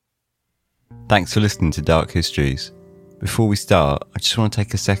Thanks for listening to Dark Histories. Before we start, I just want to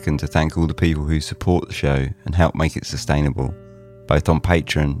take a second to thank all the people who support the show and help make it sustainable, both on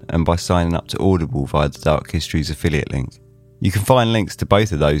Patreon and by signing up to Audible via the Dark Histories affiliate link. You can find links to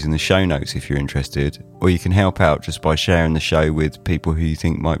both of those in the show notes if you're interested, or you can help out just by sharing the show with people who you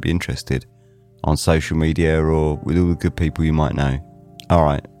think might be interested, on social media or with all the good people you might know.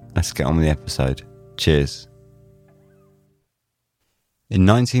 Alright, let's get on with the episode. Cheers. In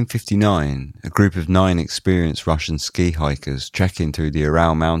 1959, a group of 9 experienced Russian ski hikers trekking through the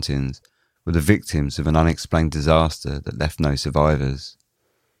Ural Mountains were the victims of an unexplained disaster that left no survivors.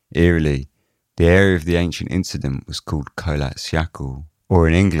 Eerily, the area of the ancient incident was called Kholat-Syakhl, or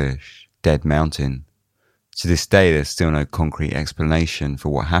in English, Dead Mountain. To this day, there's still no concrete explanation for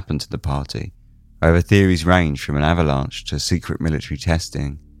what happened to the party. However, theories range from an avalanche to secret military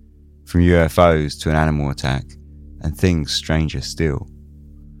testing, from UFOs to an animal attack, and things stranger still.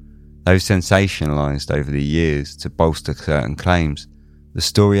 Though sensationalised over the years to bolster certain claims, the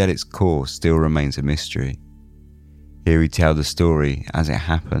story at its core still remains a mystery. Here we tell the story as it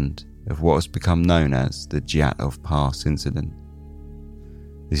happened of what has become known as the Dyatlov Pass incident.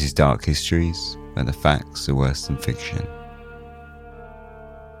 This is Dark Histories, where the facts are worse than fiction.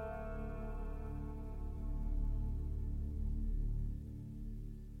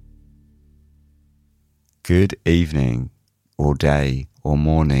 Good evening, or day, or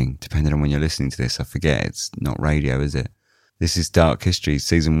morning, depending on when you're listening to this. I forget, it's not radio, is it? This is Dark Histories,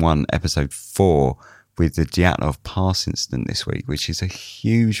 Season 1, Episode 4, with the Dyatlov Pass incident this week, which is a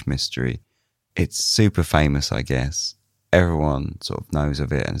huge mystery. It's super famous, I guess. Everyone sort of knows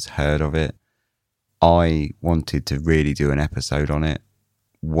of it and has heard of it. I wanted to really do an episode on it.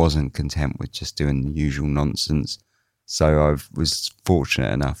 Wasn't content with just doing the usual nonsense. So I was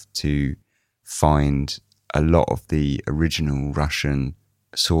fortunate enough to find a lot of the original Russian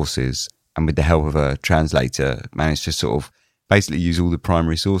sources, and with the help of a translator, managed to sort of basically use all the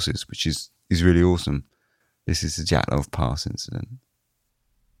primary sources, which is really awesome. This is the Dyatlov Pass incident.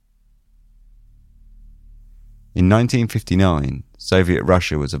 In 1959, Soviet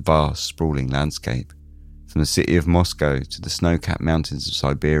Russia was a vast, sprawling landscape, from the city of Moscow to the snow-capped mountains of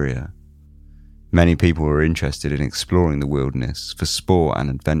Siberia. Many people were interested in exploring the wilderness for sport and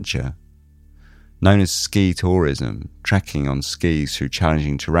adventure. Known as ski tourism, trekking on skis through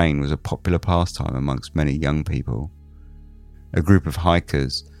challenging terrain was a popular pastime amongst many young people. A group of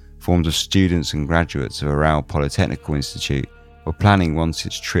hikers, formed of students and graduates of Ural Polytechnical Institute, were planning one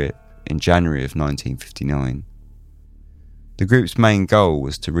such trip in January of 1959. The group's main goal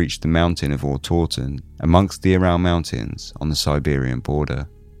was to reach the mountain of Ortorten, amongst the Ural Mountains on the Siberian border.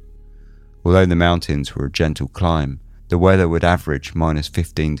 Although the mountains were a gentle climb, the weather would average minus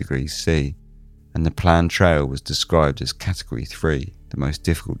 15 degrees C, and the planned trail was described as Category 3, the most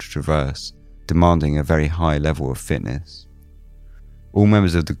difficult to traverse, demanding a very high level of fitness. All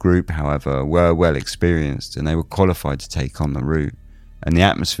members of the group, however, were well experienced and they were qualified to take on the route, and the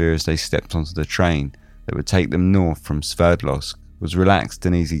atmosphere as they stepped onto the train that would take them north from Sverdlovsk was relaxed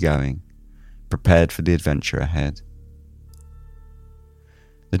and easygoing, prepared for the adventure ahead.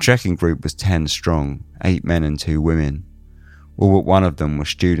 The trekking group was 10 strong, 8 men and 2 women. All but one of them were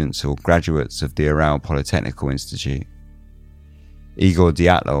students or graduates of the Ural Polytechnical Institute. Igor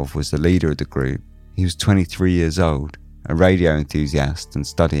Dyatlov was the leader of the group. He was 23 years old, a radio enthusiast and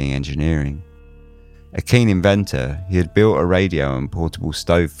studying engineering. A keen inventor, he had built a radio and portable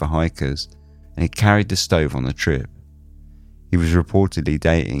stove for hikers, and he carried the stove on the trip. He was reportedly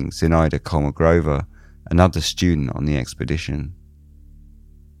dating Zinaida Kolmogrova, another student on the expedition.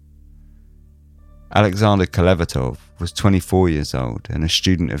 Alexander Kolevatov was 24 years old and a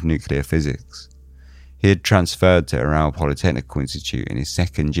student of nuclear physics. He had transferred to Ural Polytechnical Institute in his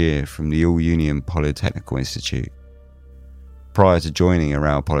second year from the All-Union Polytechnical Institute. Prior to joining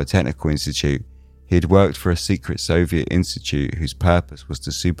Ural Polytechnical Institute, he had worked for a secret Soviet institute whose purpose was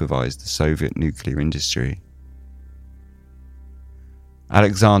to supervise the Soviet nuclear industry.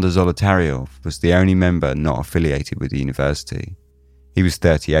 Alexander Zolotaryov was the only member not affiliated with the university. He was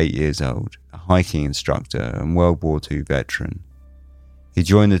 38 years old, a hiking instructor and World War II veteran. He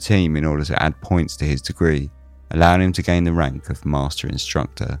joined the team in order to add points to his degree, allowing him to gain the rank of Master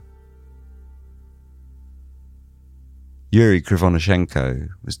Instructor. Yuri Krivonashenko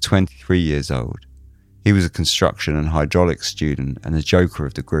was 23 years old. He was a construction and hydraulics student and the joker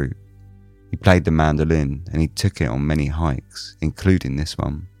of the group. He played the mandolin and he took it on many hikes, including this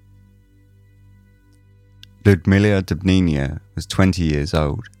one. Ludmila Dubnina was 20 years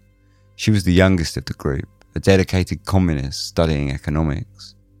old. She was the youngest of the group, a dedicated communist studying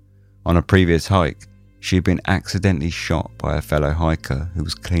economics. On a previous hike, she had been accidentally shot by a fellow hiker who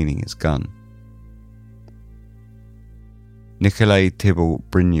was cleaning his gun. Nikolai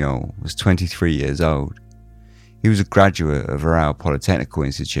Thibault-Brignol was 23 years old. He was a graduate of Ural Polytechnical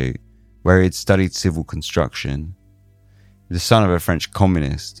Institute, where he had studied civil construction. The son of a French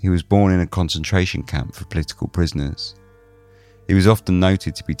communist, he was born in a concentration camp for political prisoners. He was often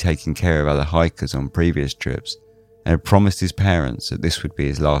noted to be taking care of other hikers on previous trips and had promised his parents that this would be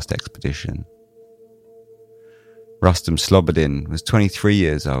his last expedition. Rustam Slobodin was 23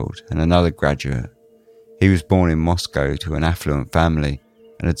 years old and another graduate. He was born in Moscow to an affluent family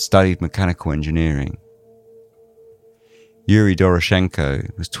and had studied mechanical engineering. Yuri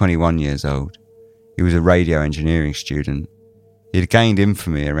Doroshenko was 21 years old. He was a radio engineering student. He had gained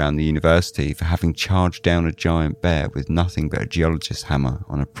infamy around the university for having charged down a giant bear with nothing but a geologist's hammer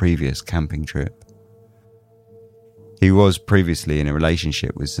on a previous camping trip. He was previously in a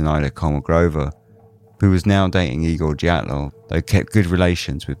relationship with Zinaida Kolmogorova, who was now dating Igor Dyatlov, though kept good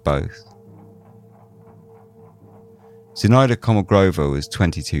relations with both. Zinaida Kolmogorova was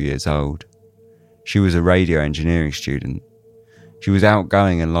 22 years old. She was a radio engineering student. She was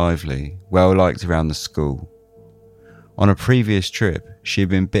outgoing and lively, well liked around the school. On a previous trip, she had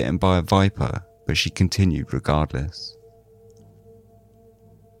been bitten by a viper, but she continued regardless.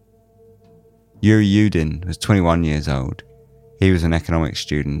 Yuri Yudin was 21 years old. He was an economics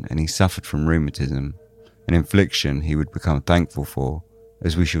student and he suffered from rheumatism, an affliction he would become thankful for,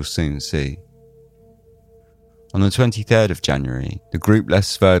 as we shall soon see. On the 23rd of January, the group left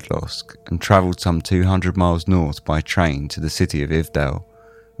Sverdlovsk and travelled some 200 miles north by train to the city of Ivdel,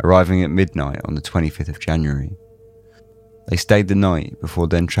 arriving at midnight on the 25th of January. They stayed the night before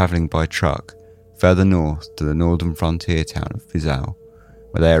then travelling by truck further north to the northern frontier town of Vizhao,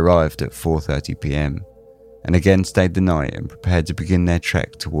 where they arrived at 4:30 p.m, and again stayed the night and prepared to begin their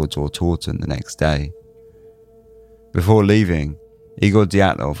trek towards Ortorton the next day. Before leaving, Igor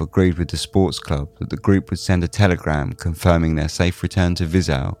Dyatlov agreed with the sports club that the group would send a telegram confirming their safe return to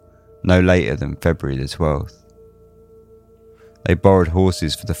Vizhao no later than February the 12th. They borrowed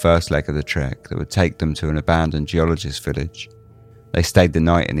horses for the first leg of the trek that would take them to an abandoned geologist village. They stayed the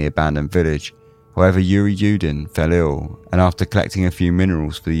night in the abandoned village. However, Yuri Yudin fell ill, and after collecting a few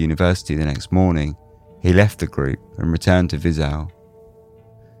minerals for the university the next morning, he left the group and returned to Vizhao.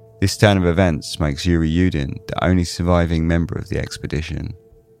 This turn of events makes Yuri Yudin the only surviving member of the expedition.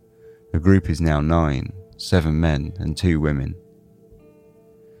 The group is now 9, 7 men and 2 women.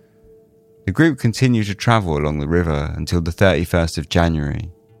 The group continued to travel along the river until the 31st of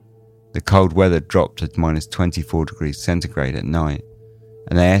January. The cold weather dropped at minus 24 degrees centigrade at night,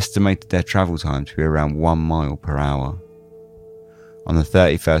 and they estimated their travel time to be around 1 mile per hour. On the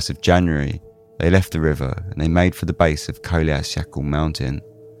 31st of January, they left the river and they made for the base of Kolyas-Yakul mountain.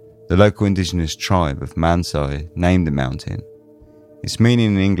 The local indigenous tribe of Mansai named the mountain. Its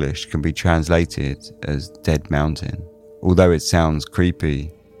meaning in English can be translated as Dead Mountain. Although it sounds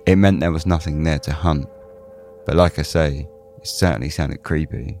creepy, it meant there was nothing there to hunt. But like I say, it certainly sounded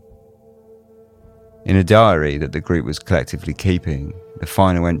creepy. In a diary that the group was collectively keeping, the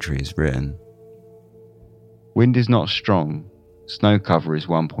final entry is written: "Wind is not strong. Snow cover is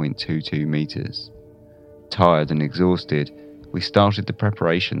 1.22 meters. Tired and exhausted, we started the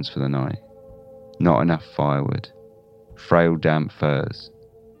preparations for the night. Not enough firewood. Frail damp furs.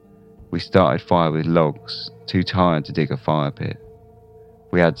 We started fire with logs, too tired to dig a fire pit.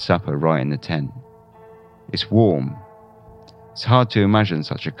 We had supper right in the tent. It's warm. It's hard to imagine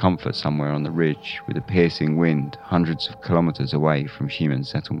such a comfort somewhere on the ridge with a piercing wind hundreds of kilometers away from human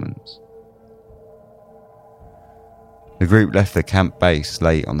settlements." The group left their camp base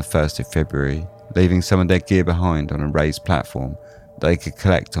late on the 1st of February, leaving some of their gear behind on a raised platform that they could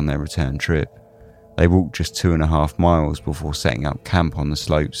collect on their return trip. They walked just 2.5 miles before setting up camp on the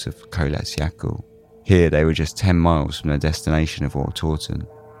slopes of Kolyas-Yakul. Here they were just 10 miles from their destination of Ortorton.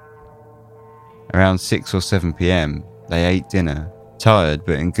 Around 6 or 7 p.m, they ate dinner. Tired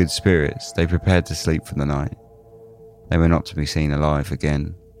but in good spirits, they prepared to sleep for the night. They were not to be seen alive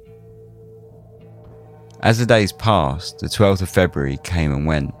again. As the days passed, the 12th of February came and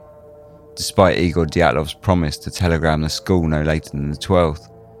went. Despite Igor Dyatlov's promise to telegram the school no later than the 12th,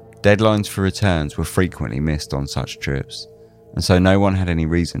 deadlines for returns were frequently missed on such trips, and so no one had any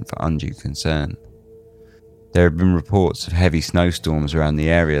reason for undue concern. There had been reports of heavy snowstorms around the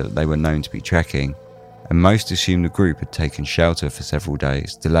area that they were known to be trekking, and most assumed the group had taken shelter for several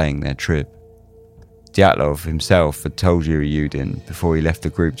days, delaying their trip. Dyatlov himself had told Yuri Yudin before he left the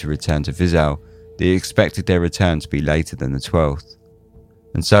group to return to Vizhao that he expected their return to be later than the 12th.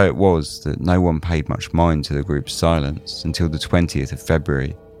 And so it was that no one paid much mind to the group's silence until the 20th of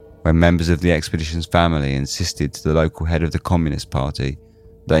February, when members of the expedition's family insisted to the local head of the Communist Party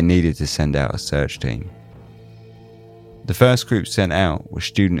that they needed to send out a search team. The first group sent out were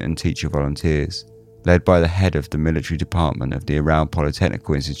student and teacher volunteers, led by the head of the military department of the Ural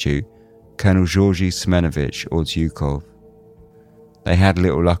Polytechnical Institute, Colonel Georgy Semenovich Ortyukov. They had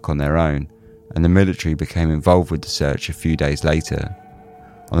little luck on their own, and the military became involved with the search a few days later.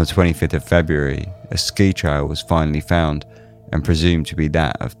 On the 25th of February, a ski trail was finally found and presumed to be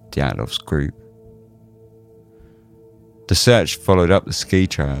that of Dyatlov's group. The search followed up the ski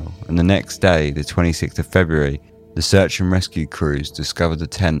trail, and the next day, the 26th of February, the search and rescue crews discovered the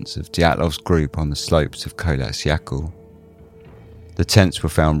tents of Dyatlov's group on the slopes of Kholat Syakhl. The tents were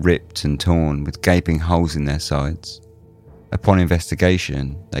found ripped and torn with gaping holes in their sides. Upon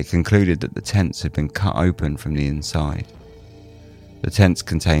investigation, they concluded that the tents had been cut open from the inside. The tents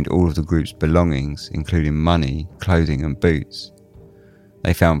contained all of the group's belongings, including money, clothing and boots.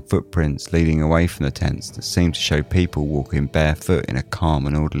 They found footprints leading away from the tents that seemed to show people walking barefoot in a calm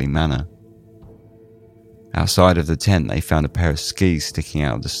and orderly manner. Outside of the tent, they found a pair of skis sticking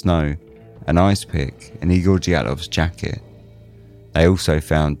out of the snow, an ice pick, and Igor Dyatlov's jacket. They also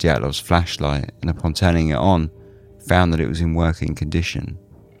found Dyatlov's flashlight, and upon turning it on, found that it was in working condition.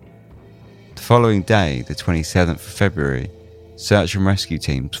 The following day, the 27th of February, search and rescue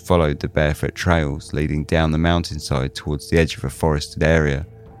teams followed the barefoot trails leading down the mountainside towards the edge of a forested area,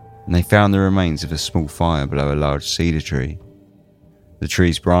 and they found the remains of a small fire below a large cedar tree. The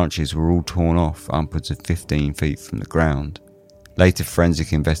tree's branches were all torn off upwards of 15 feet from the ground. Later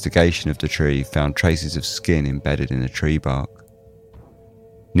forensic investigation of the tree found traces of skin embedded in the tree bark.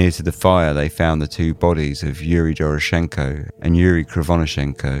 Near to the fire, they found the two bodies of Yuri Doroshenko and Yuri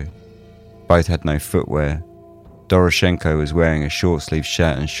Krivonashenko. Both had no footwear. Doroshenko was wearing a short-sleeved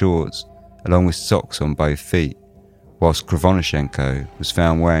shirt and shorts, along with socks on both feet, whilst Krivonashenko was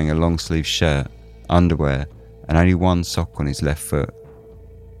found wearing a long-sleeved shirt, underwear, and only one sock on his left foot.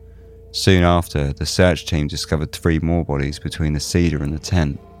 Soon after, the search team discovered 3 more bodies between the cedar and the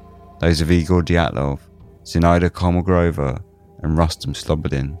tent, those of Igor Dyatlov, Zinaida Kolmogrova, and Rustam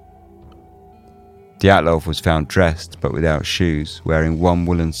Slobodin. Dyatlov was found dressed but without shoes, wearing one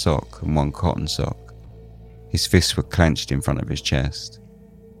woolen sock and one cotton sock. His fists were clenched in front of his chest.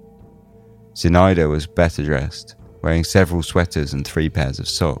 Zinaida was better dressed, wearing several sweaters and 3 pairs of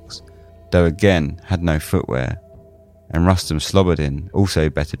socks, though again had no footwear, and Rustam Slobodin, also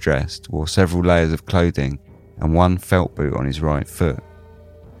better dressed, wore several layers of clothing and one felt boot on his right foot.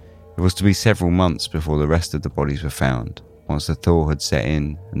 It was to be several months before the rest of the bodies were found, once the thaw had set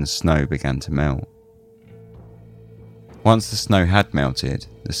in and the snow began to melt. Once the snow had melted,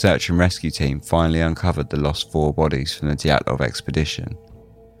 the search and rescue team finally uncovered the lost 4 bodies from the Dyatlov expedition.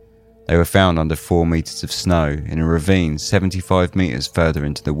 They were found under 4 meters of snow in a ravine 75 meters further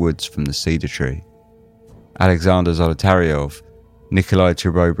into the woods from the cedar tree. Alexander Zolotaryov, Nikolai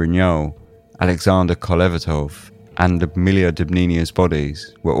Thibault-Brignol, Alexander Kolevatov, and Lyudmila Dubninia's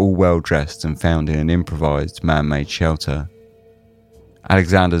bodies were all well dressed and found in an improvised man-made shelter.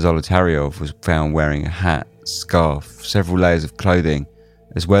 Alexander Zolotaryov was found wearing a hat, scarf, several layers of clothing,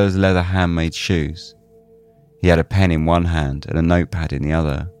 as well as leather handmade shoes. He had a pen in one hand and a notepad in the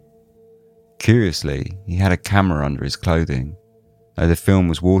other. Curiously, he had a camera under his clothing. Though the film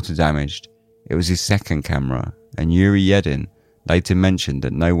was water damaged, it was his second camera, and Yuri Yedin later mentioned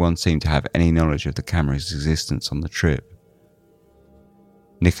that no one seemed to have any knowledge of the camera's existence on the trip.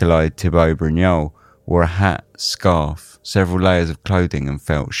 Nikolai Thibault-Brignol wore a hat, scarf, several layers of clothing and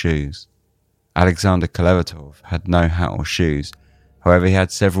felt shoes. Alexander Kolevatov had no hat or shoes, however he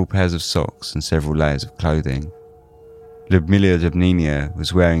had several pairs of socks and several layers of clothing. Lyudmila Dubninia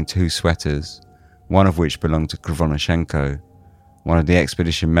was wearing 2 sweaters, one of which belonged to Krivonashenko, one of the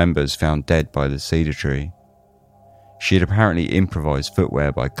expedition members found dead by the cedar tree. She had apparently improvised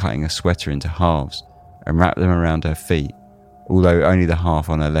footwear by cutting a sweater into halves and wrapped them around her feet, although only the half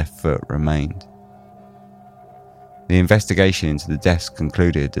on her left foot remained. The investigation into the deaths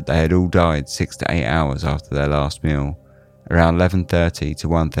concluded that they had all died 6 to 8 hours after their last meal, around 11:30 to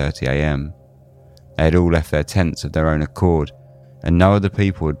 1:30 a.m. They had all left their tents of their own accord, and no other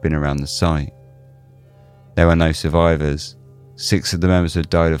people had been around the site. There were no survivors. 6 of the members had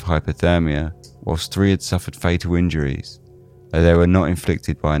died of hypothermia, whilst 3 had suffered fatal injuries, though they were not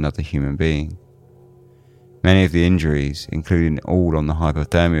inflicted by another human being. Many of the injuries, including all on the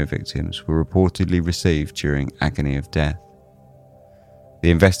hypothermia victims, were reportedly received during agony of death.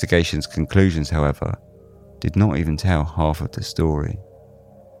 The investigation's conclusions, however, did not even tell half of the story.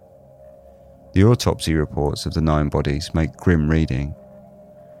 The autopsy reports of the 9 bodies make grim reading.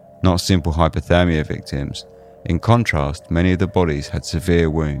 Not simple hypothermia victims. In contrast, many of the bodies had severe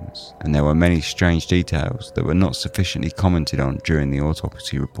wounds, and there were many strange details that were not sufficiently commented on during the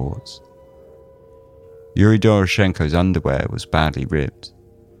autopsy reports. Yuri Doroshenko's underwear was badly ripped.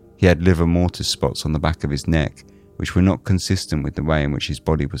 He had liver mortis spots on the back of his neck, which were not consistent with the way in which his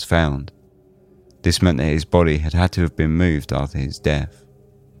body was found. This meant that his body had had to have been moved after his death.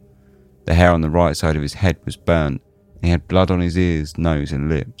 The hair on the right side of his head was burnt, and he had blood on his ears, nose and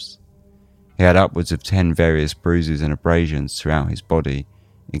lips. He had upwards of 10 various bruises and abrasions throughout his body,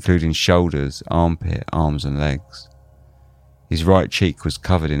 including shoulders, armpit, arms and legs. His right cheek was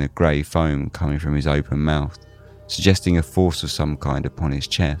covered in a grey foam coming from his open mouth, suggesting a force of some kind upon his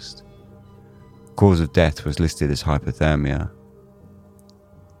chest. Cause of death was listed as hypothermia.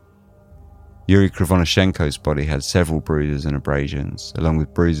 Yuri Krivonashenko's body had several bruises and abrasions, along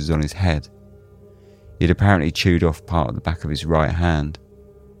with bruises on his head. He had apparently chewed off part of the back of his right hand.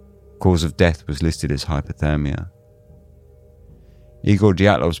 Cause of death was listed as hypothermia. Igor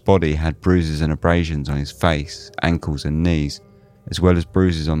Dyatlov's body had bruises and abrasions on his face, ankles and knees, as well as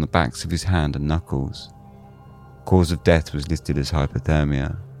bruises on the backs of his hand and knuckles. Cause of death was listed as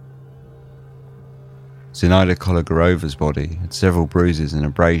hypothermia. Zinaida Kologorova's body had several bruises and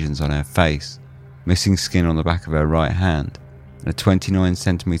abrasions on her face, missing skin on the back of her right hand, and a 29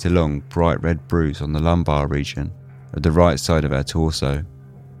 centimetre long bright red bruise on the lumbar region of the right side of her torso.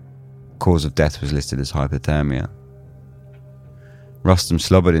 Cause of death was listed as hypothermia. Rustam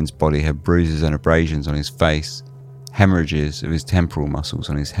Slobodin's body had bruises and abrasions on his face, hemorrhages of his temporal muscles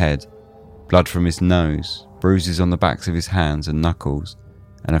on his head, blood from his nose, bruises on the backs of his hands and knuckles,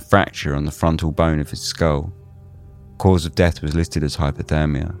 and a fracture on the frontal bone of his skull. Cause of death was listed as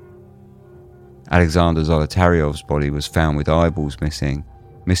hypothermia. Alexander Zolotaryov's body was found with eyeballs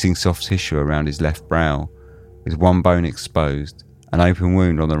missing soft tissue around his left brow, with one bone exposed, an open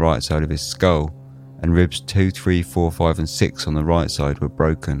wound on the right side of his skull, and ribs 2, 3, 4, 5 and 6 on the right side were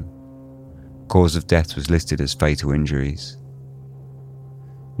broken. Cause of death was listed as fatal injuries.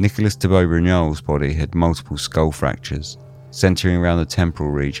 Nicholas Thibault-Brignol's body had multiple skull fractures, centering around the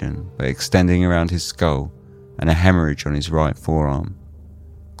temporal region but extending around his skull, and a hemorrhage on his right forearm.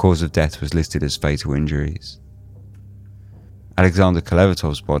 Cause of death was listed as fatal injuries. Alexander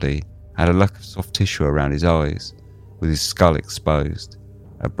Kolevatov's body had a lack of soft tissue around his eyes, with his skull exposed,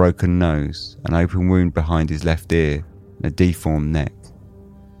 a broken nose, an open wound behind his left ear, and a deformed neck.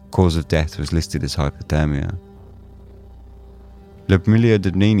 Cause of death was listed as hypothermia. Lyudmila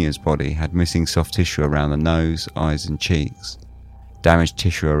Dudnina's body had missing soft tissue around the nose, eyes and cheeks, damaged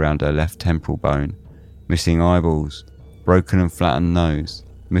tissue around her left temporal bone, missing eyeballs, broken and flattened nose,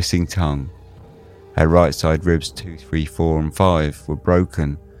 missing tongue. Her right side ribs 2, 3, 4 and 5 were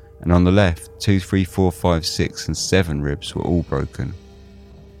broken, and on the left 2, 3, 4, 5, 6 and 7 ribs were all broken.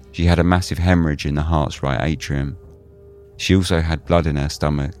 She had a massive hemorrhage in the heart's right atrium. She also had blood in her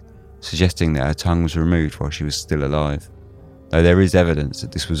stomach, suggesting that her tongue was removed while she was still alive, though there is evidence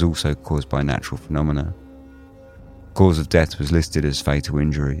that this was also caused by natural phenomena. Cause of death was listed as fatal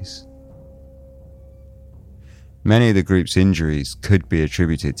injuries. Many of the group's injuries could be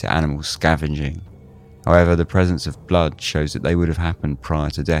attributed to animal scavenging. However, the presence of blood shows that they would have happened prior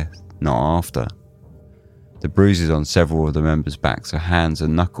to death, not after. The bruises on several of the members' backs or hands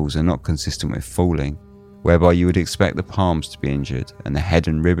and knuckles are not consistent with falling, whereby you would expect the palms to be injured, and the head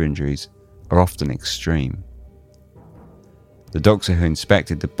and rib injuries are often extreme. The doctor who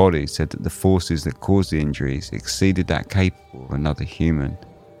inspected the body said that the forces that caused the injuries exceeded that capable of another human,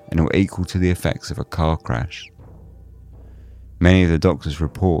 and were equal to the effects of a car crash. Many of the doctor's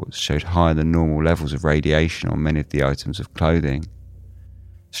reports showed higher than normal levels of radiation on many of the items of clothing.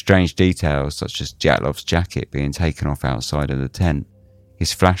 Strange details such as Dyatlov's jacket being taken off outside of the tent,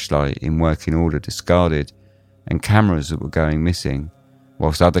 his flashlight in working order discarded, and cameras that were going missing,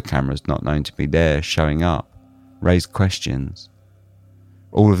 whilst other cameras not known to be there showing up, raised questions.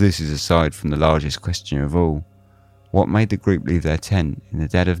 All of this is aside from the largest question of all: what made the group leave their tent in the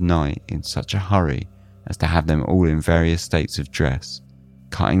dead of night in such a hurry as to have them all in various states of dress,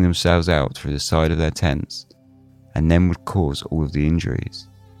 cutting themselves out through the side of their tents, and then would cause all of the injuries?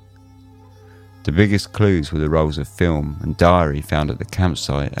 The biggest clues were the rolls of film and diary found at the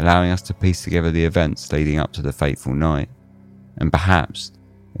campsite, allowing us to piece together the events leading up to the fateful night, and perhaps,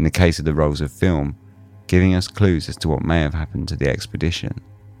 in the case of the rolls of film, giving us clues as to what may have happened to the expedition.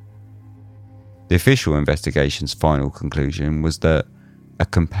 The official investigation's final conclusion was that a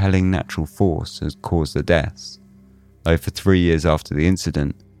compelling natural force has caused the deaths, though for 3 years after the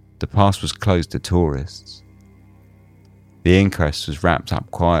incident, the pass was closed to tourists. The inquest was wrapped up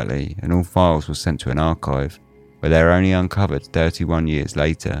quietly, and all files were sent to an archive, where they were only uncovered 31 years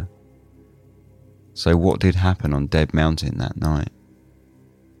later. So what did happen on Dead Mountain that night?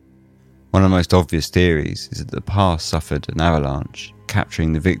 One of the most obvious theories is that the pass suffered an avalanche,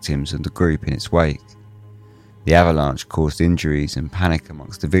 capturing the victims of the group in its wake. The avalanche caused injuries and panic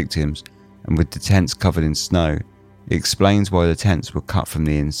amongst the victims, and with the tents covered in snow, it explains why the tents were cut from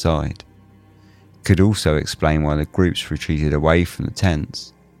the inside. It could also explain why the groups retreated away from the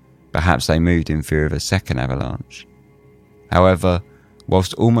tents. Perhaps they moved in fear of a second avalanche. However,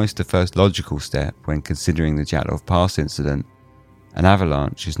 whilst almost the first logical step when considering the Dyatlov Pass incident, an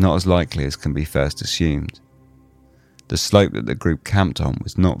avalanche is not as likely as can be first assumed. The slope that the group camped on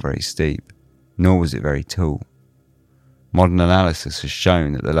was not very steep, nor was it very tall. Modern analysis has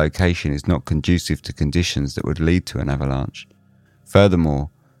shown that the location is not conducive to conditions that would lead to an avalanche. Furthermore,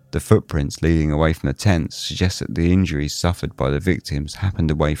 the footprints leading away from the tents suggest that the injuries suffered by the victims happened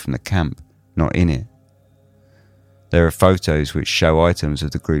away from the camp, not in it. There are photos which show items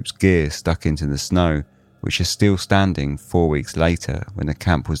of the group's gear stuck into the snow, which are still standing 4 weeks later when the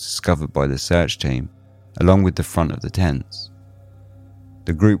camp was discovered by the search team, along with the front of the tents.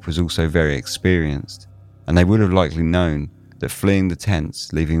 The group was also very experienced, and they would have likely known that fleeing the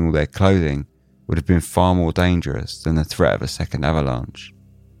tents, leaving all their clothing, would have been far more dangerous than the threat of a second avalanche.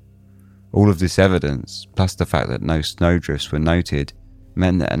 All of this evidence, plus the fact that no snowdrifts were noted,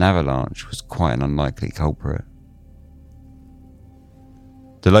 meant that an avalanche was quite an unlikely culprit.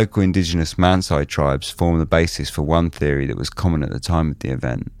 The local indigenous Mansai tribes form the basis for one theory that was common at the time of the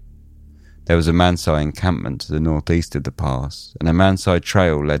event. There was a Mansai encampment to the northeast of the pass, and a Mansai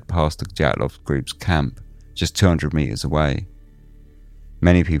trail led past the Dyatlov group's camp, just 200 metres away.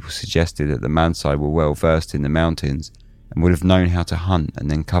 Many people suggested that the Mansai were well versed in the mountains and would have known how to hunt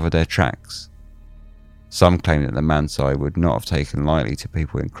and then cover their tracks. Some claim that the Mansai would not have taken lightly to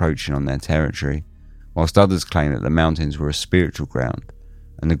people encroaching on their territory, whilst others claim that the mountains were a spiritual ground,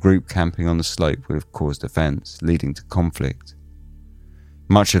 and the group camping on the slope would have caused offence, leading to conflict.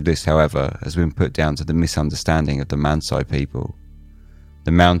 Much of this, however, has been put down to the misunderstanding of the Mansai people.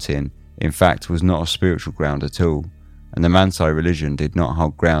 The mountain, in fact, was not a spiritual ground at all, and the Mansai religion did not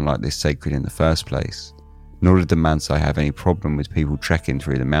hold ground like this sacred in the first place, nor did the Mansai have any problem with people trekking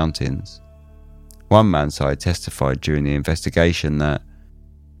through the mountains. One Mansai testified during the investigation that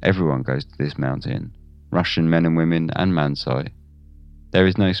everyone goes to this mountain, Russian men and women and Mansai. There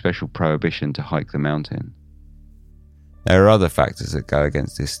is no special prohibition to hike the mountain. There are other factors that go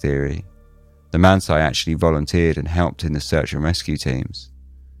against this theory. The Mansai actually volunteered and helped in the search and rescue teams.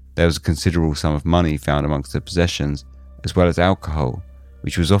 There was a considerable sum of money found amongst the possessions, as well as alcohol,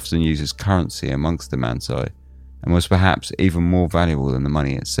 which was often used as currency amongst the Mansai, and was perhaps even more valuable than the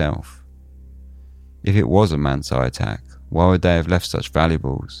money itself. If it was a Mansai attack, why would they have left such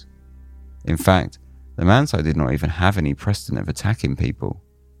valuables? In fact, the Mansai did not even have any precedent of attacking people.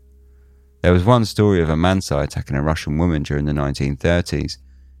 There was one story of a Mansai attacking a Russian woman during the 1930s,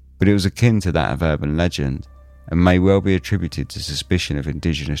 but it was akin to that of urban legend, and may well be attributed to suspicion of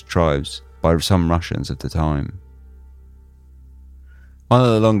indigenous tribes by some Russians of the time. One of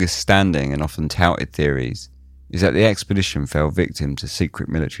the longest standing and often touted theories is that the expedition fell victim to secret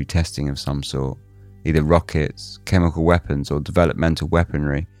military testing of some sort, either rockets, chemical weapons or developmental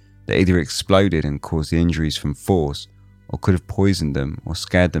weaponry that either exploded and caused the injuries from force or could have poisoned them or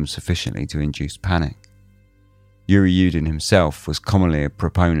scared them sufficiently to induce panic. Yuri Yudin himself was commonly a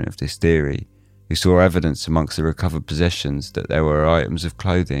proponent of this theory, who saw evidence amongst the recovered possessions that there were items of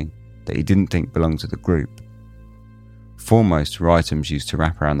clothing that he didn't think belonged to the group. Foremost were items used to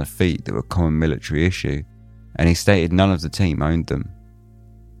wrap around the feet that were common military issue, and he stated none of the team owned them.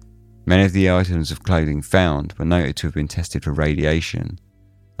 Many of the items of clothing found were noted to have been tested for radiation,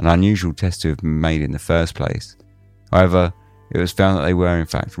 an unusual test to have been made in the first place. However, it was found that they were in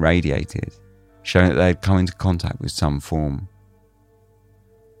fact radiated, showing that they had come into contact with some form.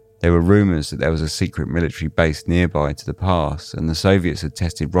 There were rumours that there was a secret military base nearby to the pass, and the Soviets had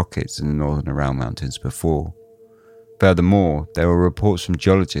tested rockets in the northern Ural Mountains before. Furthermore, there were reports from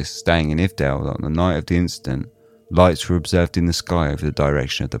geologists staying in Ivdel that on the night of the incident, lights were observed in the sky over the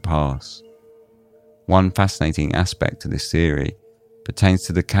direction of the pass. One fascinating aspect to this theory pertains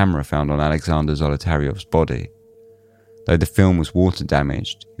to the camera found on Alexander Zolotaryov's body. Though the film was water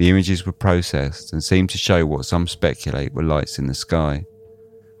damaged, the images were processed and seemed to show what some speculate were lights in the sky,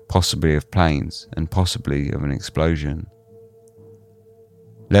 possibly of planes and possibly of an explosion.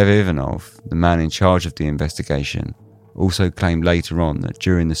 Lev Ivanov, the man in charge of the investigation, also claimed later on that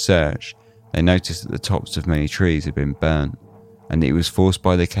during the search they noticed that the tops of many trees had been burnt, and that he was forced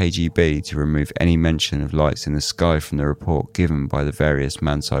by the KGB to remove any mention of lights in the sky from the report given by the various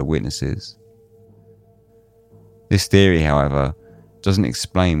Mansai witnesses. This theory, however, doesn't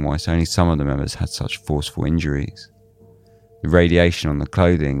explain why only some of the members had such forceful injuries. The radiation on the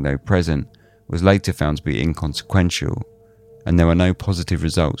clothing, though present, was later found to be inconsequential, and there were no positive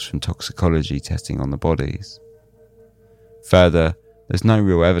results from toxicology testing on the bodies. Further, there's no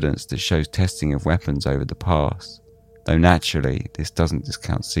real evidence that shows testing of weapons over the past, though naturally this doesn't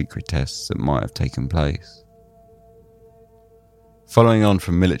discount secret tests that might have taken place. Following on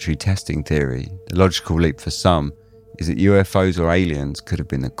from military testing theory, the logical leap for some is that UFOs or aliens could have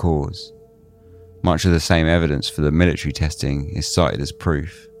been the cause. Much of the same evidence for the military testing is cited as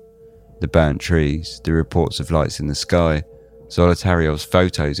proof. The burnt trees, the reports of lights in the sky, Zolotaryov's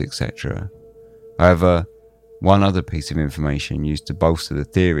photos, etc. However, one other piece of information used to bolster the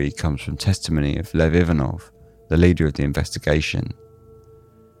theory comes from testimony of Lev Ivanov, the leader of the investigation.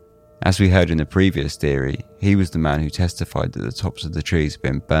 As we heard in the previous theory, he was the man who testified that the tops of the trees had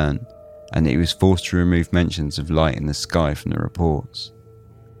been burnt, and that he was forced to remove mentions of light in the sky from the reports.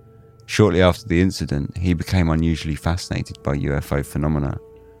 Shortly after the incident, he became unusually fascinated by UFO phenomena.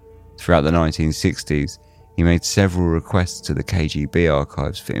 Throughout the 1960s, he made several requests to the KGB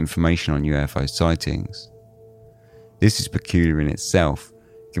archives for information on UFO sightings. This is peculiar in itself,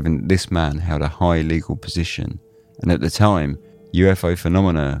 given that this man held a high legal position, and at the time, UFO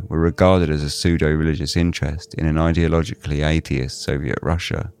phenomena were regarded as a pseudo-religious interest in an ideologically atheist Soviet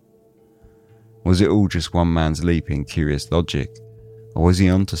Russia. Was it all just one man's leap in curious logic, or was he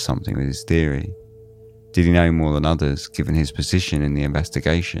onto something with his theory? Did he know more than others, given his position in the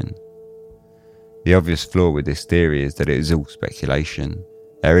investigation? The obvious flaw with this theory is that it is all speculation.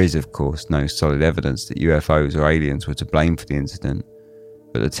 There is, of course, no solid evidence that UFOs or aliens were to blame for the incident,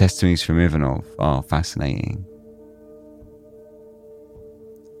 but the testimonies from Ivanov are fascinating.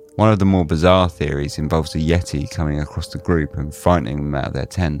 One of the more bizarre theories involves a Yeti coming across the group and frightening them out of their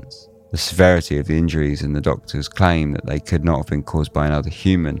tents. The severity of the injuries and the doctor's claim that they could not have been caused by another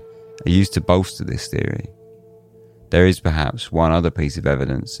human are used to bolster this theory. There is perhaps one other piece of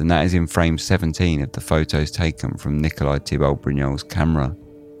evidence, and that is in frame 17 of the photos taken from Nikolai Thibault-Brignol's camera.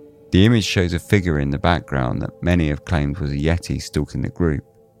 The image shows a figure in the background that many have claimed was a Yeti stalking the group.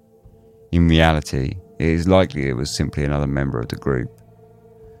 In reality, it is likely it was simply another member of the group.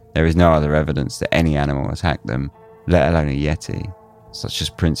 There is no other evidence that any animal attacked them, let alone a Yeti, such as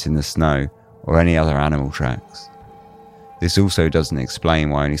prints in the snow or any other animal tracks. This also doesn't explain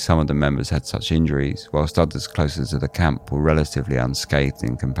why only some of the members had such injuries, whilst others closer to the camp were relatively unscathed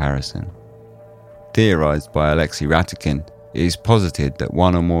in comparison. Theorised by Alexei Ratikin, it is posited that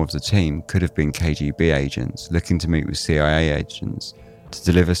one or more of the team could have been KGB agents looking to meet with CIA agents to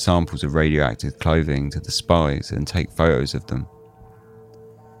deliver samples of radioactive clothing to the spies and take photos of them.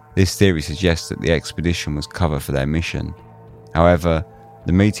 This theory suggests that the expedition was cover for their mission. However,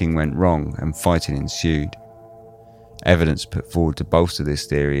 the meeting went wrong and fighting ensued. Evidence put forward to bolster this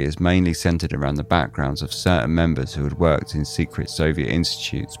theory is mainly centred around the backgrounds of certain members who had worked in secret Soviet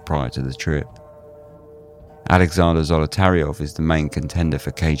institutes prior to the trip. Alexander Zolotaryov is the main contender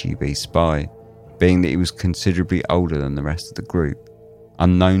for KGB spy, being that he was considerably older than the rest of the group,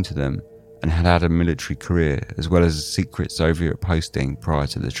 unknown to them, and had had a military career as well as a secret Soviet posting prior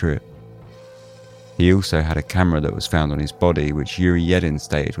to the trip. He also had a camera that was found on his body which Yuri Yedin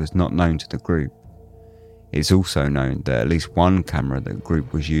stated was not known to the group. It's also known that at least one camera that the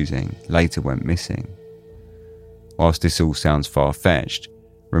group was using later went missing. Whilst this all sounds far-fetched,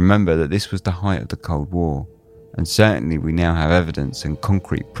 remember that this was the height of the Cold War, and certainly we now have evidence and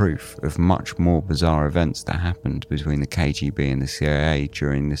concrete proof of much more bizarre events that happened between the KGB and the CIA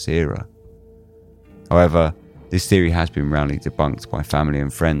during this era. However, this theory has been roundly debunked by family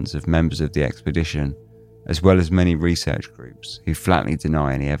and friends of members of the expedition, as well as many research groups who flatly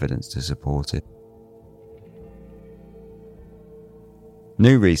deny any evidence to support it.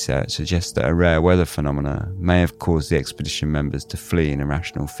 New research suggests that a rare weather phenomena may have caused the expedition members to flee in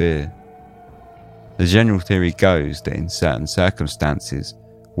irrational fear. The general theory goes that in certain circumstances,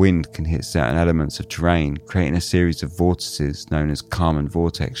 wind can hit certain elements of terrain, creating a series of vortices known as Kármán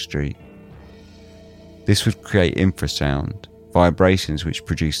vortex street. This would create infrasound, vibrations which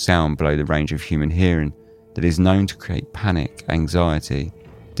produce sound below the range of human hearing that is known to create panic, anxiety,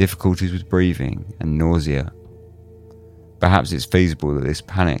 difficulties with breathing, and nausea. Perhaps it's feasible that this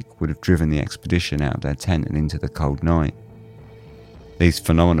panic would have driven the expedition out of their tent and into the cold night. These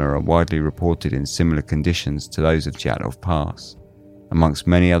phenomena are widely reported in similar conditions to those of Dyatlov Pass, amongst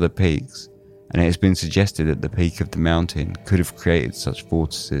many other peaks, and it has been suggested that the peak of the mountain could have created such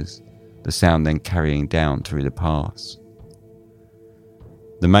vortices, the sound then carrying down through the pass.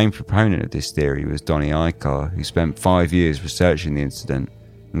 The main proponent of this theory was Donny Icar, who spent 5 years researching the incident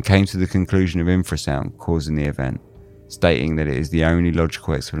and came to the conclusion of infrasound causing the event, stating that it is the only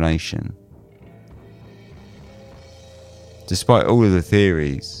logical explanation. Despite all of the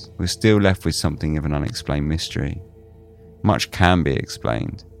theories, we're still left with something of an unexplained mystery. Much can be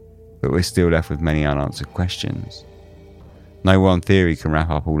explained, but we're still left with many unanswered questions. No one theory can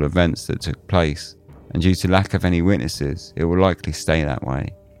wrap up all events that took place, and due to lack of any witnesses, it will likely stay that way,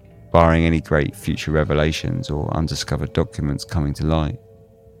 barring any great future revelations or undiscovered documents coming to light.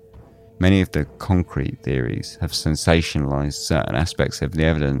 Many of the concrete theories have sensationalized certain aspects of the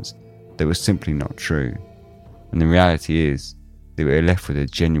evidence that was simply not true, and the reality is that we are left with a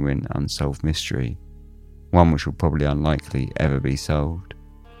genuine unsolved mystery, one which will probably unlikely ever be solved.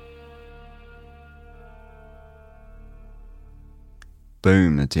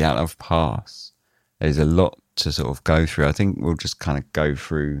 Boom, the Dyatlov Pass. There's a lot to sort of go through. I think we'll just kind of go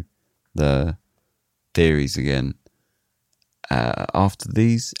through the theories again after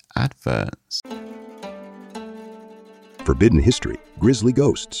these adverts. Forbidden history, grisly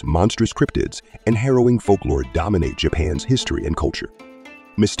ghosts, monstrous cryptids, and harrowing folklore dominate Japan's history and culture.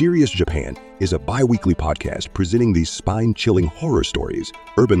 Mysterious Japan is a bi-weekly podcast presenting these spine-chilling horror stories,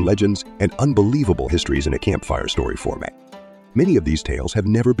 urban legends, and unbelievable histories in a campfire story format. Many of these tales have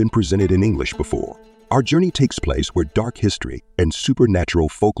never been presented in English before. Our journey takes place where dark history and supernatural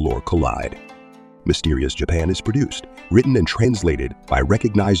folklore collide. Mysterious Japan is produced, written and translated by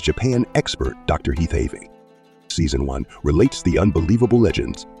recognized Japan expert Dr. Heath Havey. Season 1 relates the unbelievable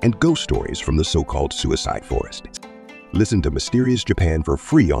legends and ghost stories from the so-called suicide forest. Listen to Mysterious Japan for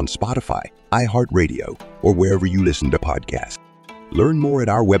free on Spotify, iHeartRadio, or wherever you listen to podcasts. Learn more at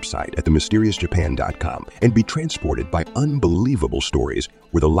our website at themysteriousjapan.com and be transported by unbelievable stories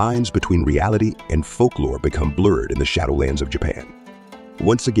where the lines between reality and folklore become blurred in the shadowlands of Japan.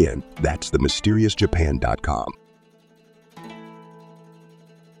 Once again, that's themysteriousjapan.com.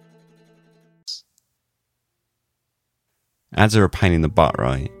 Ads are a pain in the butt,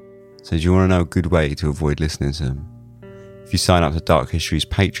 right? So do you want to know a good way to avoid listening to them? If you sign up to Dark History's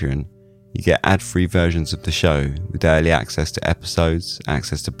Patreon, you get ad-free versions of the show with early access to episodes,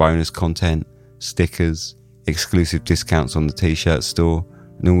 access to bonus content, stickers, exclusive discounts on the t-shirt store,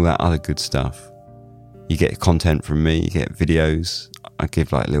 and all that other good stuff. You get content from me, you get videos, I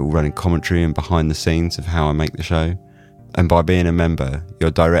give like little running commentary and behind the scenes of how I make the show. And by being a member,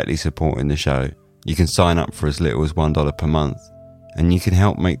 you're directly supporting the show. You can sign up for as little as $1 per month, and you can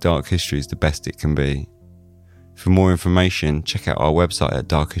help make Dark Histories the best it can be. For more information, check out our website at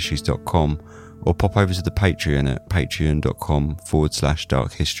darkhistories.com or pop over to the Patreon at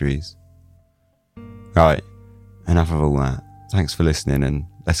patreon.com/darkhistories. Right, enough of all that. Thanks for listening, and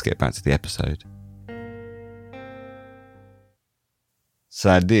let's get back to the episode.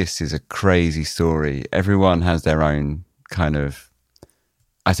 So this is a crazy story. Everyone has their own kind of,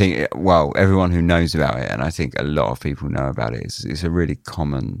 I think, well, everyone who knows about it, and I think a lot of people know about it, it's a really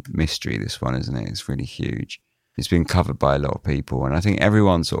common mystery, this one, isn't it? It's really huge. It's been covered by a lot of people, and I think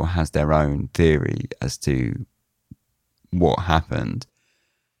everyone sort of has their own theory as to what happened.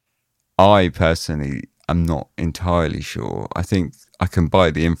 I personally am not entirely sure. I think I can buy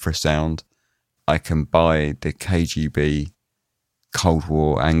the infrasound. I can buy the KGB Cold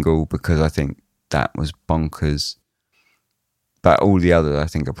War angle because I think that was bonkers. But all the others I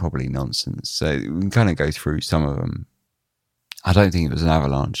think are probably nonsense. So we can kind of go through some of them. I don't think it was an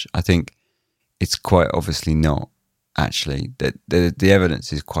avalanche. I think it's quite obviously not, actually. The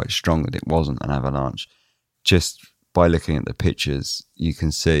evidence is quite strong that it wasn't an avalanche. Just by looking at the pictures, you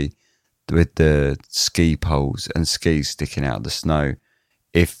can see with the ski poles and skis sticking out of the snow,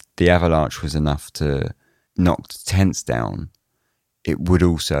 if the avalanche was enough to knock the tents down, it would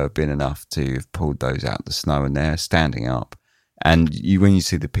also have been enough to have pulled those out of the snow, and they're standing up. And when you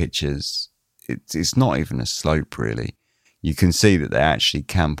see the pictures, it's not even a slope, really. You can see that they actually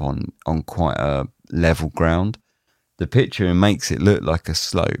camp on quite a level ground. The picture makes it look like a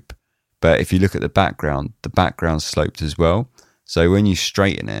slope, but if you look at the background's sloped as well. So when you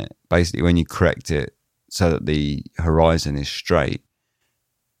straighten it, basically when you correct it so that the horizon is straight,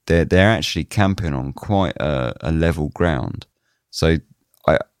 they're actually camping on quite a level ground. So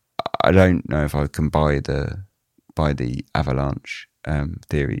I don't know if I can buy the avalanche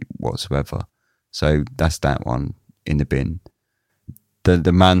theory whatsoever. So that's that one in the bin. The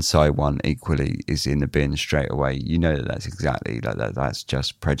Mansai one equally is in the bin straight away. You know that's exactly like that. That's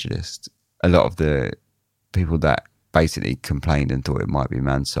just prejudiced. A lot of the people that basically complained and thought it might be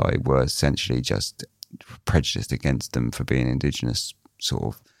Mansai were essentially just prejudiced against them for being indigenous, sort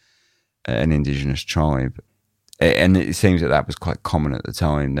of an indigenous tribe. And it seems that was quite common at the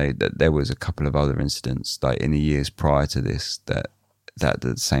time. That there was a couple of other incidents, like in the years prior to this, that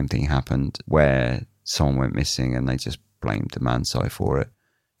the same thing happened, where someone went missing and they just blamed the Mansai for it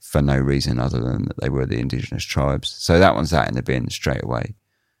for no reason other than that they were the indigenous tribes. So that one's out in the bin straight away.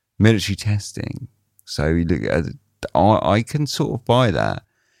 Military testing. So you look at, I can sort of buy that,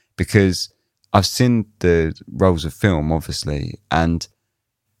 because I've seen the rolls of film, obviously, and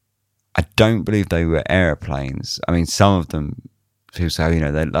I don't believe they were airplanes. I mean, some of them, people say,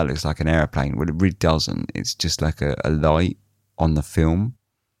 that looks like an airplane. Well, it really doesn't. It's just like a light on the film.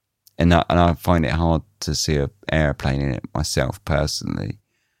 And I find it hard to see an airplane in it myself, personally.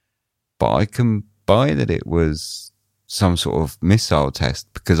 But I can buy that it was some sort of missile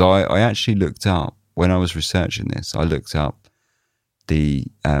test, because I actually looked up, when I was researching this, I looked up the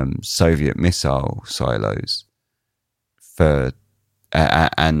Soviet missile silos for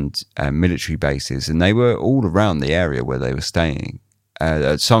and military bases, and they were all around the area where they were staying.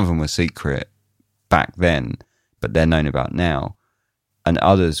 Some of them were secret back then, but they're known about now, and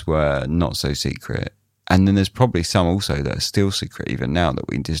others were not so secret. And then there's probably some also that are still secret even now that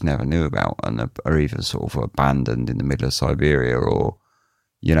we just never knew about, and are either sort of abandoned in the middle of Siberia, or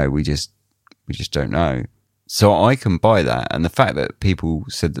we just don't know. So I can buy that, and the fact that people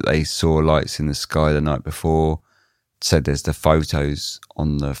said that they saw lights in the sky the night before, said there's the photos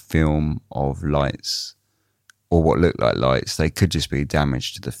on the film of lights, or what looked like lights. They could just be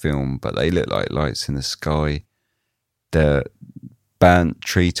damage to the film, but they look like lights in the sky. The burnt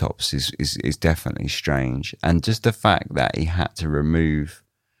treetops is definitely strange, and just the fact that he had to remove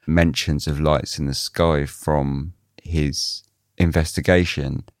mentions of lights in the sky from his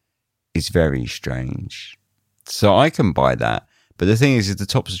investigation is very strange. So I can buy that. But the thing is the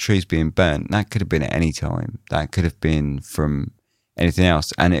tops of trees being burnt, that could have been at any time. That could have been from anything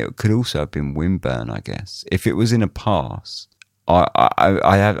else. And it could also have been wind burn, I guess. If it was in a pass,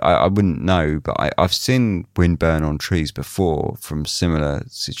 I wouldn't know, but I've seen wind burn on trees before from similar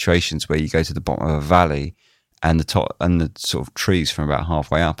situations where you go to the bottom of a valley and the top and the sort of trees from about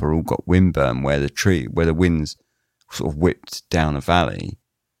halfway up are all got wind burn, where the winds sort of whipped down a valley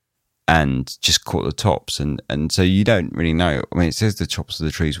and just caught the tops, and so you don't really know. I mean, it says the tops of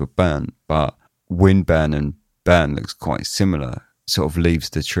the trees were burnt, but wind burn and burn looks quite similar. It sort of leaves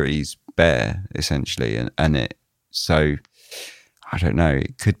the trees bare, essentially, and it, so I don't know,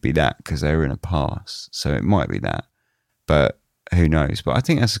 it could be that because they were in a pass, so it might be that, but who knows. But I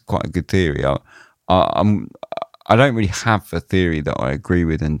think that's quite a good theory. I don't really have a theory that I agree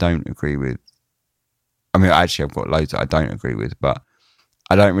with and don't agree with. I mean, actually, I've got loads that I don't agree with, but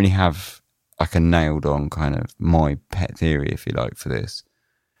I don't really have like a nailed on kind of my pet theory, if you like, for this.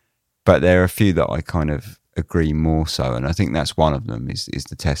 But there are a few that I kind of agree more so, and I think that's one of them is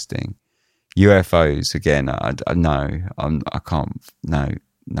the testing. UFOs, again, I can't, no.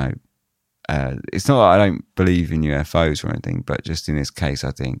 It's not that I don't believe in UFOs or anything, but just in this case,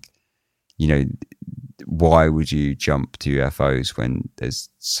 I think, why would you jump to UFOs when there's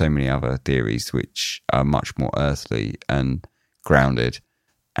so many other theories which are much more earthly and grounded?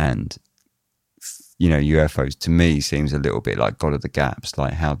 And UFOs to me seems a little bit like God of the Gaps,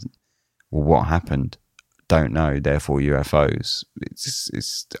 like what happened? Don't know, therefore UFOs.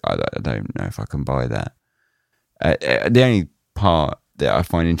 I don't know if I can buy that. The only part that I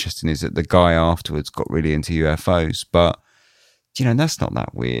find interesting is that the guy afterwards got really into UFOs, but that's not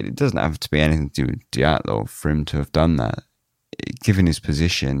that weird. It doesn't have to be anything to do with Dyatlov for him to have done that. Given his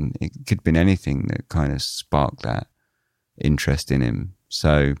position, it could have been anything that kind of sparked that interest in him.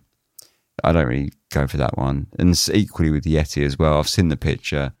 So I don't really go for that one. And it's equally with Yeti as well. I've seen the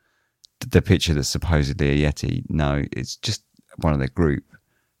picture that's supposedly a Yeti. No, it's just one of the group,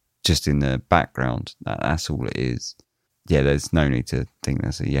 just in the background. That's all it is. Yeah, there's no need to think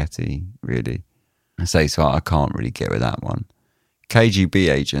that's a Yeti, really. So I can't really get with that one. KGB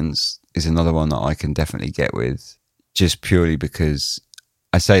agents is another one that I can definitely get with, just purely because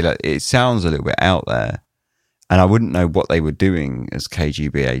I say that it sounds a little bit out there, and I wouldn't know what they were doing as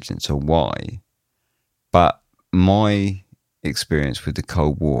KGB agents or why. But my experience with the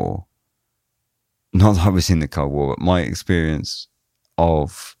Cold War, not that I was in the Cold War, but my experience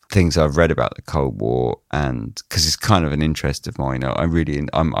of things I've read about the Cold War, and because it's kind of an interest of mine,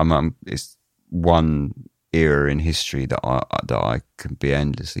 it's one era in history that I can be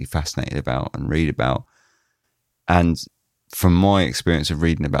endlessly fascinated about and read about. And from my experience of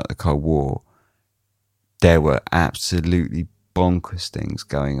reading about the Cold War, there were absolutely bonkers things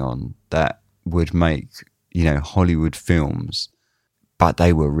going on that would make, Hollywood films, but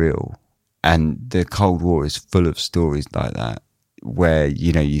they were real. And the Cold War is full of stories like that, where,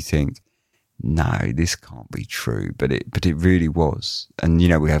 you think, no, this can't be true, but it really was. And,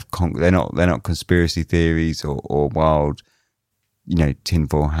 we have, they're not conspiracy theories or wild,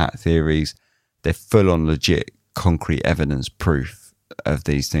 tinfoil hat theories. They're full on legit concrete evidence proof of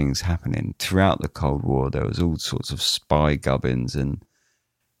these things happening. Throughout the Cold War, there was all sorts of spy gubbins and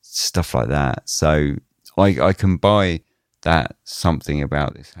stuff like that. So I can buy that something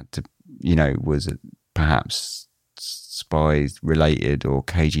about this had to was perhaps spies related or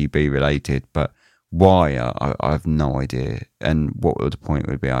KGB related, but why? I have no idea. And what the point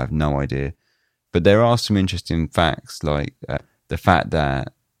would be, I have no idea. But there are some interesting facts, like the fact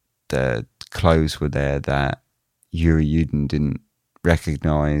that the clothes were there that Yuri Yudin didn't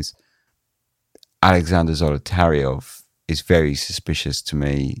recognize. Alexander Zolotaryov is very suspicious to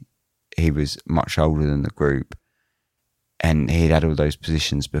me. He was much older than the group, and he'd had all those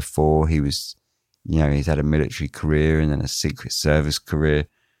positions before. He was, he's had a military career and then a secret service career.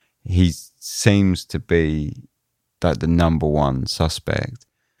 He seems to be like the number one suspect.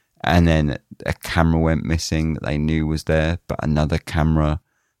 And then a camera went missing that they knew was there, but another camera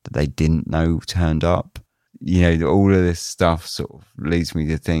that they didn't know turned up. All of this stuff sort of leads me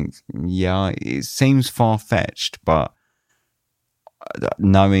to think, it seems far-fetched, but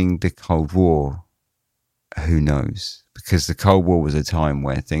knowing the Cold War, who knows? Because the Cold War was a time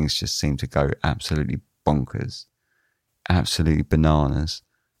where things just seemed to go absolutely bonkers, absolutely bananas.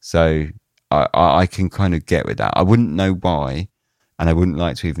 So I can kind of get with that. I wouldn't know why, and I wouldn't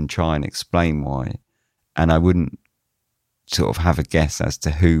like to even try and explain why, and I wouldn't sort of have a guess as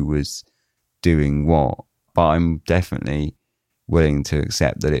to who was doing what, but I'm definitely willing to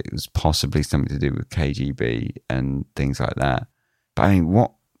accept that it was possibly something to do with KGB and things like that. But I mean,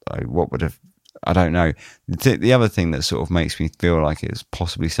 what would have, I don't know. The other thing that sort of makes me feel like it was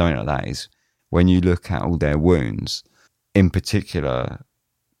possibly something like that is when you look at all their wounds, in particular,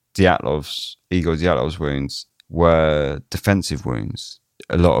 Igor Dyatlov's wounds were defensive wounds.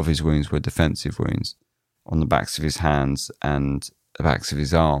 A lot of his wounds were defensive wounds on the backs of his hands and the backs of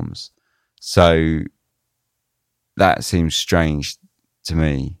his arms. So that seems strange to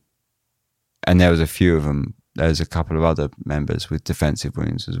me. And there was a few of them. There's a couple of other members with defensive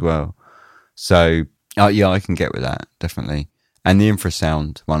wounds as well. So, I can get with that, definitely. And the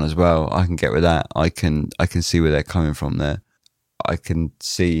infrasound one as well, I can get with that. I can see where they're coming from there. I can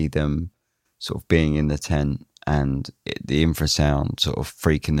see them sort of being in the tent and the infrasound sort of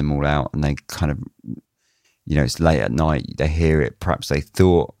freaking them all out, and they kind of, it's late at night, they hear it. Perhaps they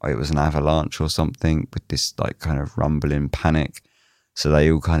thought it was an avalanche or something with this like kind of rumbling panic. So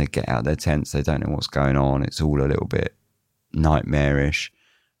they all kind of get out of their tents. They don't know what's going on. It's all a little bit nightmarish.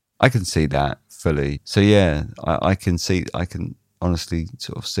 I can see that fully. So yeah, I can honestly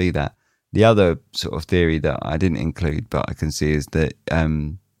sort of see that. The other sort of theory that I didn't include, but I can see, is that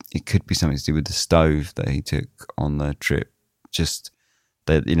it could be something to do with the stove that he took on the trip. Just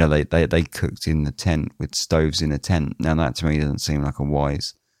that, they cooked in the tent with stoves in a tent. Now that to me doesn't seem like a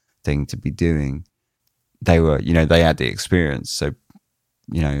wise thing to be doing. They were, they had the experience, so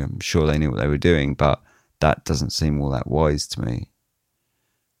I'm sure they knew what they were doing, but that doesn't seem all that wise to me.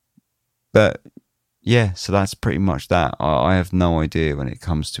 But yeah, so that's pretty much that. I have no idea when it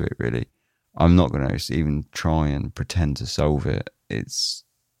comes to it, really. I'm not going to even try and pretend to solve it. It's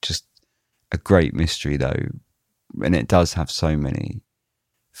just a great mystery, though. And it does have so many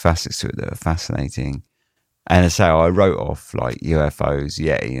facets to it that are fascinating. And as I say, I wrote off like UFOs,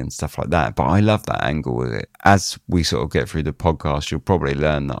 Yeti and stuff like that, but I love that angle with it. As we sort of get through the podcast, you'll probably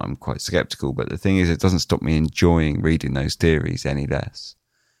learn that I'm quite skeptical, but the thing is, it doesn't stop me enjoying reading those theories any less.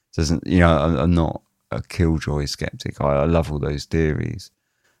 It doesn't, I'm not a killjoy skeptic. I love all those theories.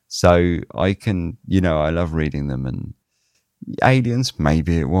 So I can, I love reading them. And aliens,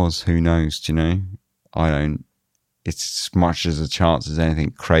 maybe it was, who knows, I don't, it's as much as a chance as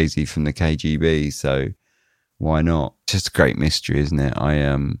anything crazy from the KGB, so why not? Just a great mystery, isn't it?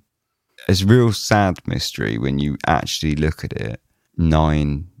 It's a real sad mystery when you actually look at it.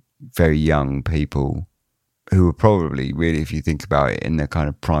 9 very young people who were probably, really, if you think about it, in the kind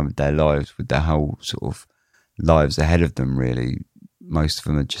of prime of their lives, with their whole sort of lives ahead of them, really. Most of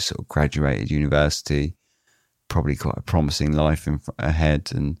them had just sort of graduated university, probably quite a promising life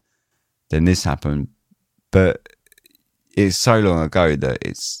ahead, and then this happened. But it's so long ago that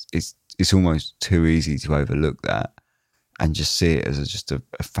it's almost too easy to overlook that and just see it as just a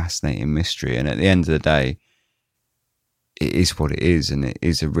fascinating mystery. And at the end of the day, it is what it is, and it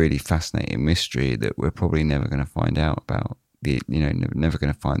is a really fascinating mystery that we're probably never going to find out about. Never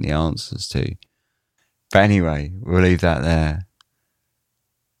going to find the answers to. But anyway, we'll leave that there.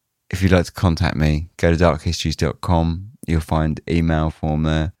 If you'd like to contact me, go to darkhistories.com. You'll find email form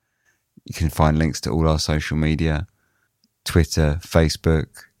there. You can find links to all our social media. Twitter, Facebook,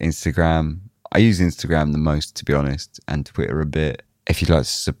 Instagram. I use Instagram the most, to be honest, and Twitter a bit. If you'd like to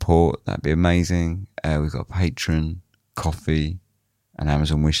support, that'd be amazing. We've got Patreon, Coffee, an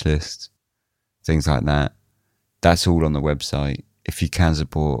Amazon wishlist, things like that. That's all on the website. If you can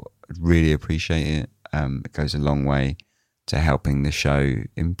support, I'd really appreciate it. It goes a long way to helping the show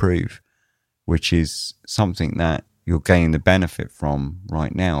improve, which is something that you're gaining the benefit from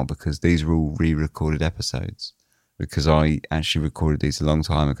right now, because these are all re-recorded episodes, because I actually recorded these a long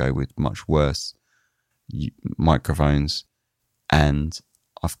time ago with much worse microphones, and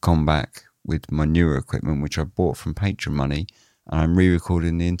I've gone back with my newer equipment, which I bought from Patreon money, and I'm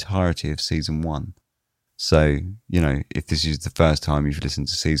re-recording the entirety of season 1. So, if this is the first time you've listened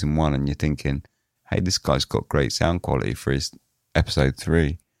to season 1 and you're thinking, hey, this guy's got great sound quality for his episode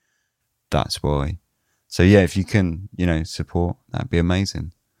 3, that's why. So yeah, if you can, support, that'd be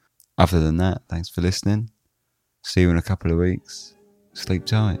amazing. Other than that, thanks for listening. See you in a couple of weeks. Sleep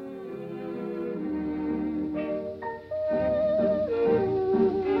tight.